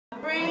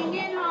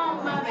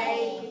up my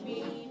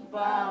baby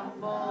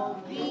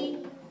Bumblebee.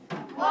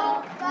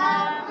 Won't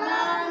my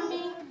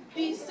mommy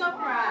be so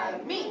proud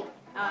of me?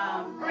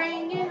 I'm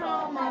bringing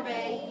home my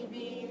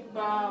baby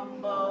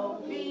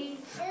Bumblebee.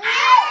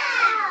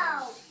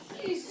 Ow!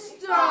 He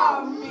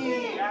stung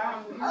me.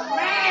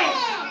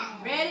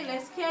 Ready?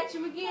 Let's catch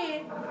him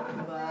again.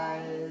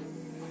 Buzz.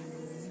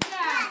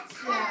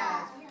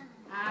 Gotcha.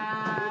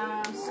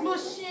 I'm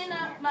smushing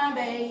up my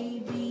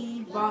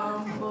baby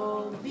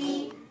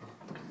Bumblebee.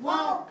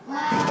 Won't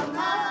my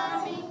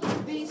mommy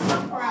be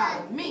so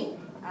proud of me?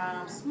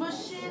 I'm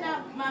smushing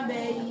up my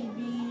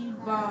baby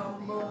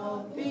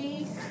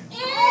Bumblebee.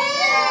 Ew!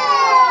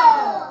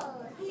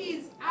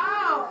 He's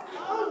all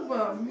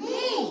over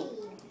me.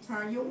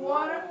 Turn your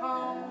water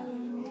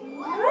on.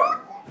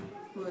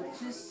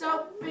 Put your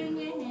soap in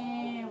your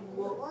hand.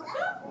 Whoop,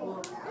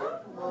 whoop,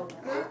 whoop,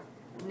 whoop.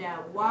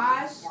 Now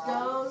wash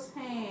those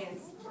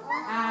hands.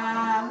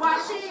 I'm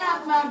washing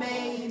up my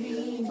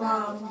baby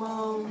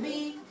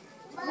Bumblebee.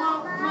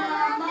 Won't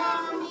my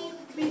mommy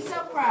be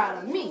so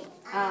proud of me?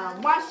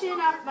 I'm washing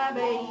up my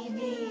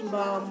baby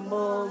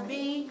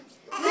Bumblebee.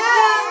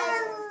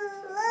 Look,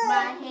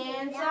 my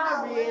hands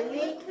are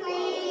really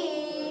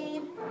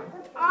clean.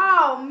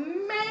 Oh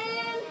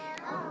man!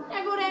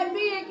 There go that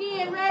bee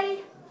again.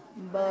 Ready?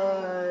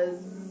 Buzz.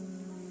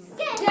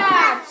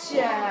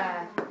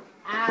 Gotcha!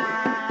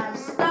 I'm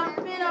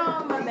stomping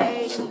on my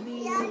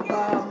baby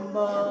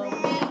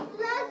Bumblebee.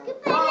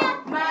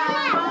 Won't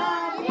my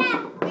mommy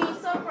be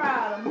so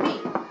proud of me?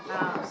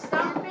 I'm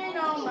stomping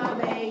on my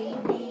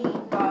baby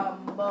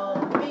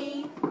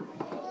Bumblebee.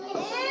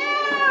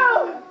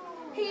 Ew!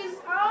 He's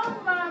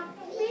on my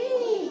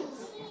feet.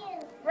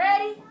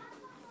 Ready?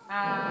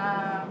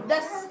 I'm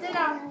dusting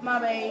off my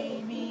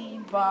baby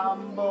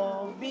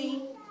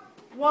Bumblebee.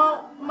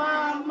 Won't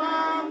my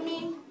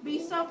mommy be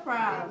so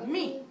proud of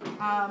me?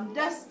 I'm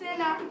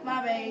dusting off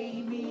my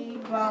baby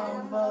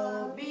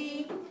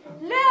Bumblebee.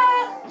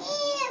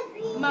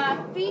 Look,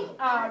 my feet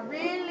are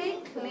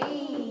really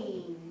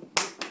clean.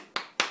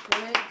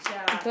 Good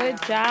job.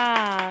 Good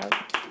job.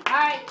 All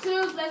right,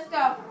 Tubes, let's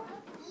go.